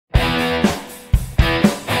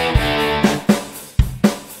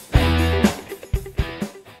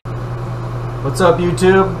What's up,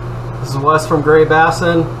 YouTube? This is Wes from Gray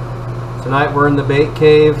Bassin. Tonight we're in the bait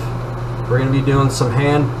cave. We're going to be doing some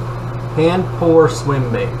hand pour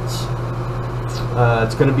swim baits.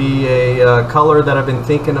 It's going to be a color that I've been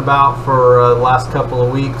thinking about for the last couple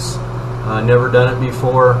of weeks. Never done it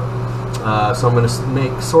before, so I'm going to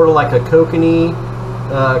make sort of like a kokanee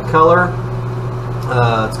color.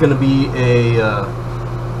 It's going to be a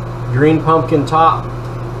green pumpkin top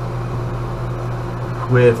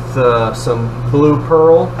with some blue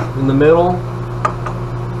pearl in the middle,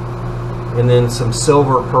 and then some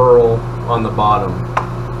silver pearl on the bottom.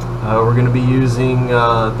 We're going to be using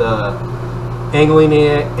the Angling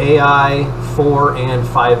AI 4 and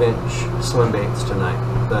 5 inch swim baits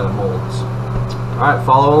tonight, the molds. Alright,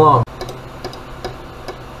 follow along.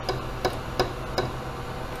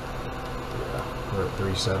 Yeah, we're at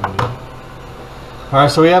 370.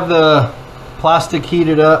 Alright, so we have the plastic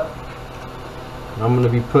heated up. I'm going to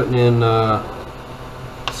be putting in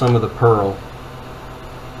some of the pearl.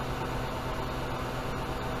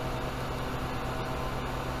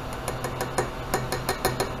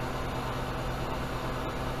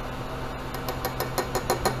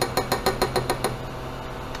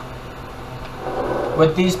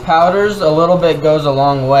 With these powders, a little bit goes a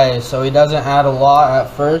long way, so he doesn't add a lot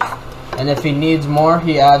at first, and if he needs more,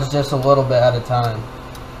 he adds just a little bit at a time.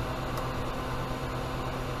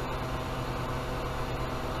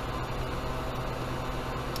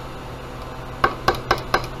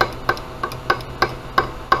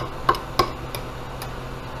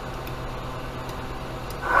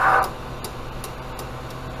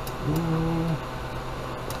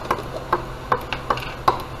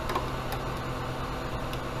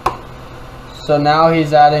 So now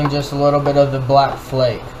he's adding just a little bit of the black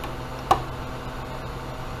flake.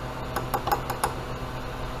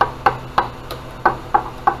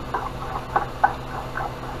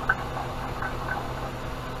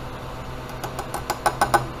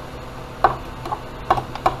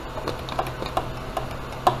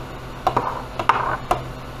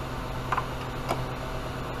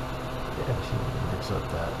 Mix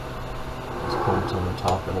up that. Just clumps on the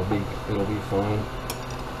top. It'll be fine.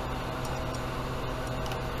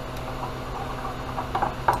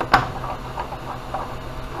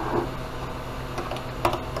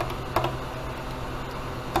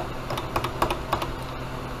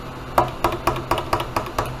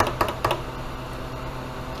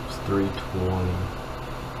 It's 320.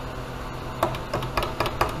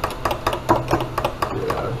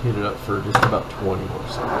 Yeah, heat it up for just about 20 more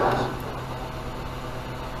seconds.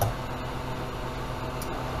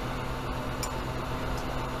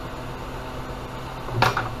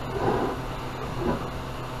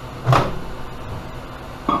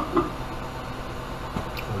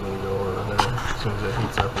 As soon as it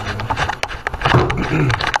heats up again.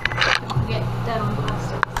 Get dead on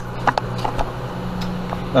plastics.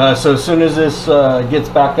 So as soon as this gets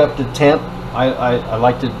back up to temp, I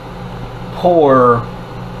like to pour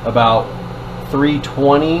about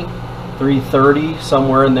 320, 330,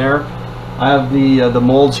 somewhere in there. I have the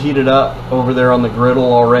molds heated up over there on the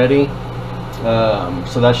griddle already.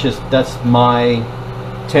 So that's my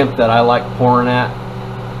temp that I like pouring at.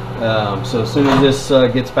 So as soon as this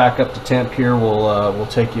gets back up to temp here, we'll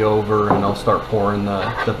take you over and I'll start pouring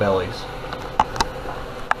the bellies.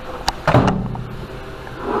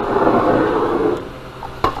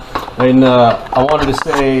 And I wanted to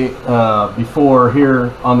say before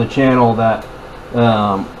here on the channel that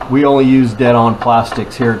we only use dead-on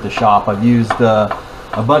plastics here at the shop. I've used a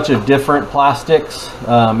bunch of different plastics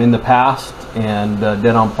in the past, and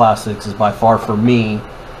dead-on plastics is by far for me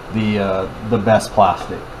the best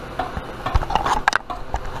plastic.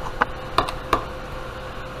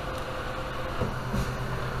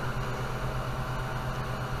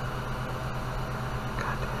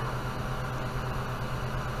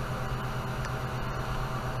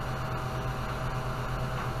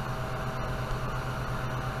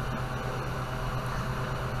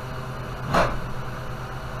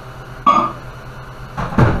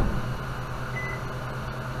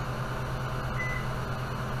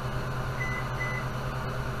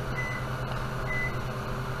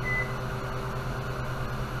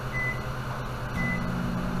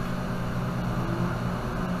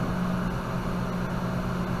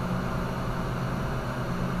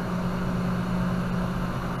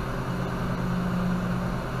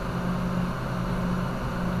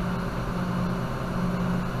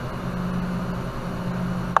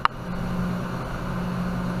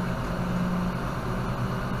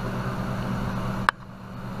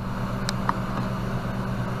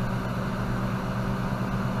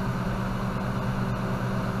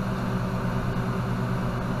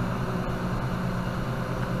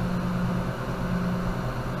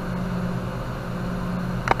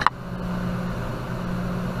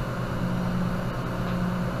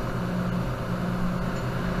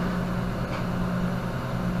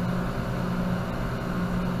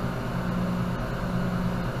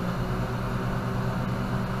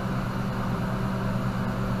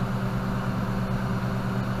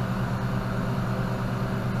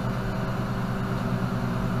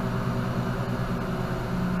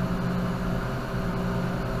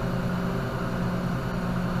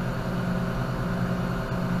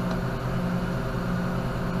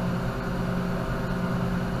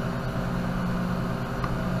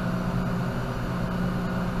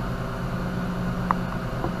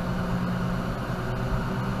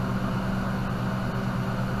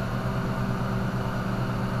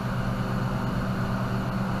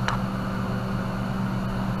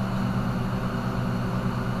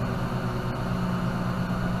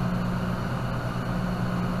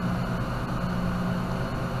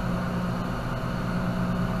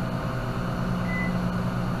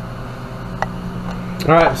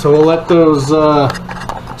 All right, so we'll let those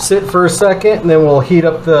sit for a second, and then we'll heat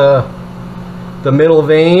up the middle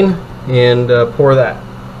vein and pour that.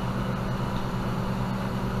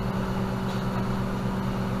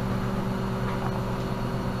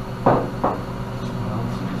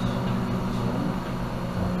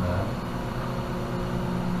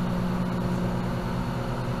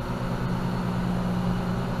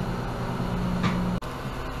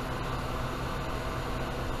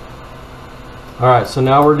 All right, so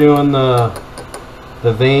now we're doing the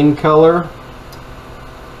vein color,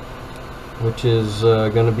 which is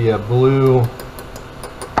going to be a blue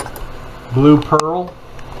pearl.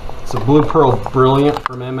 It's a blue pearl brilliant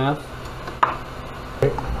from MF.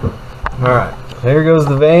 All right, there goes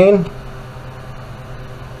the vein.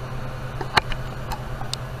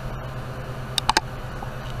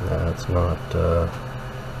 That's not. God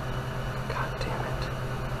damn it.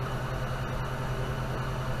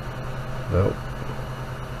 Nope.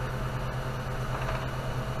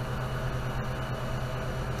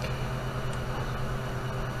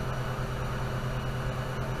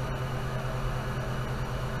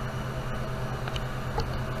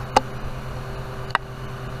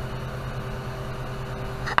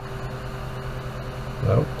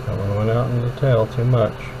 Nope, that one went out in the tail too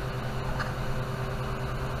much.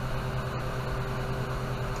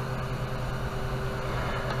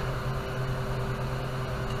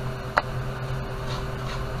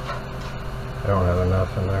 I don't have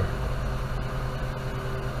enough in there.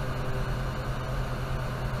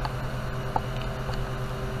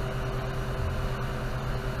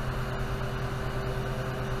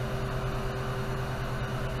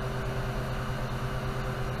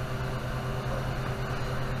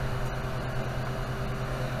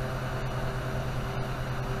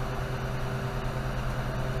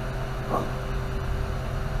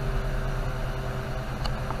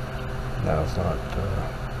 No, it's not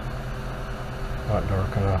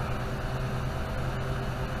dark enough.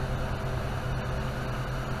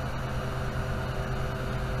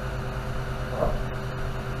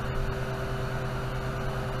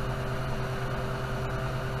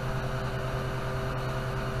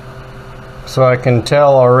 So I can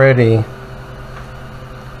tell already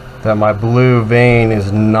that my blue vein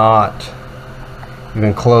is not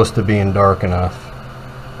even close to being dark enough.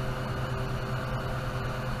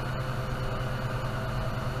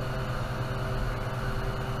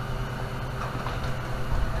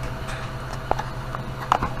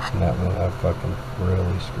 And that one I fucking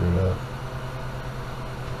really screwed up.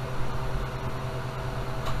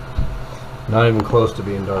 Not even close to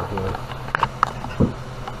being dark enough.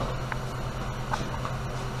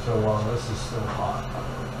 So while this is still hot,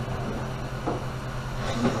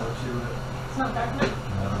 It's not dark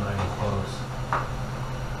enough. no, not even close.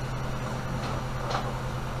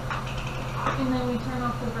 And then we turn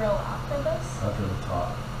off the grill after this. After the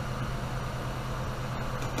top.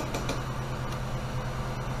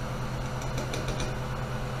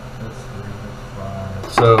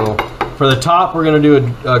 So for the top, we're going to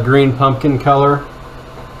do a green pumpkin color,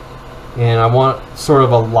 and I want sort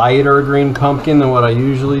of a lighter green pumpkin than what I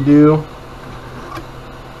usually do.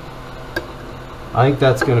 I think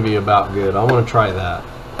that's going to be about good. I want to try that.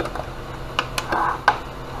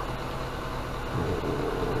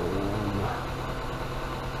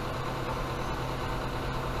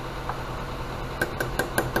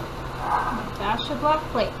 Dash of black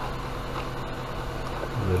flake.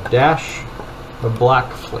 The dash of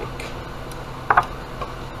black flake.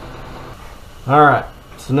 Alright,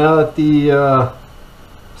 so now that the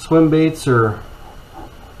swim baits are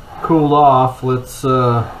cooled off, let's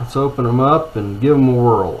open them up and give them a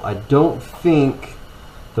whirl. I don't think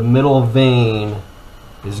the middle vein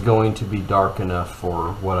is going to be dark enough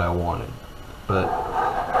for what I wanted, but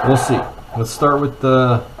we'll see. Let's start with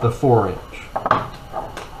the 4-inch.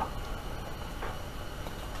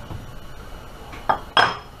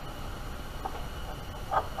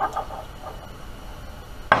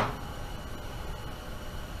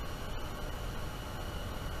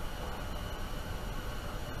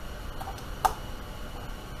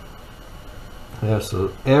 Yeah,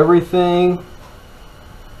 so everything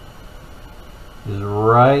is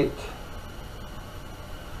right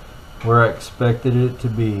where I expected it to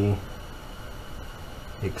be,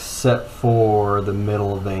 except for the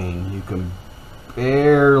middle vein. You can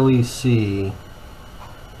barely see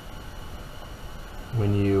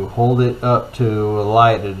when you hold it up to a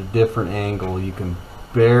light at a different angle. You can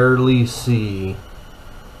barely see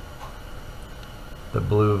the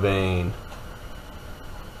blue vein.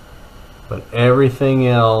 But everything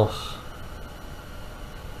else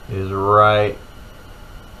is right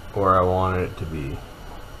where I wanted it to be.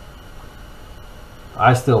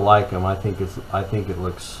 I still like them. I think it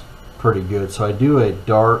looks pretty good. So I do a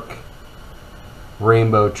dark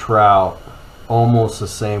rainbow trout almost the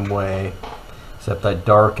same way, except I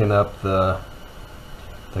darken up the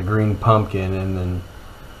green pumpkin, and then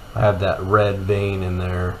I have that red vein in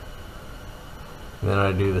there. And then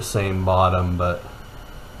I do the same bottom, but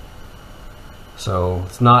so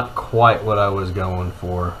it's not quite what I was going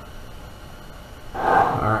for.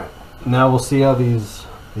 Alright, now we'll see how these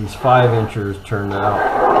 5-inchers turn out.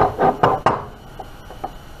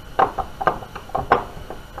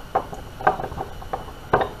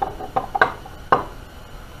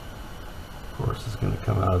 Of course, it's going to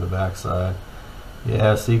come out of the backside.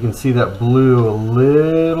 Yeah, so you can see that blue a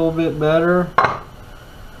little bit better,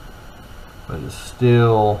 but it's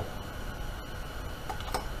still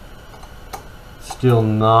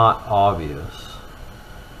not obvious.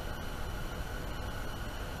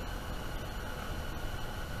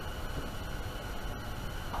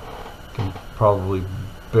 You can probably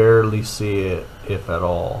barely see it, if at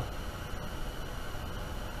all.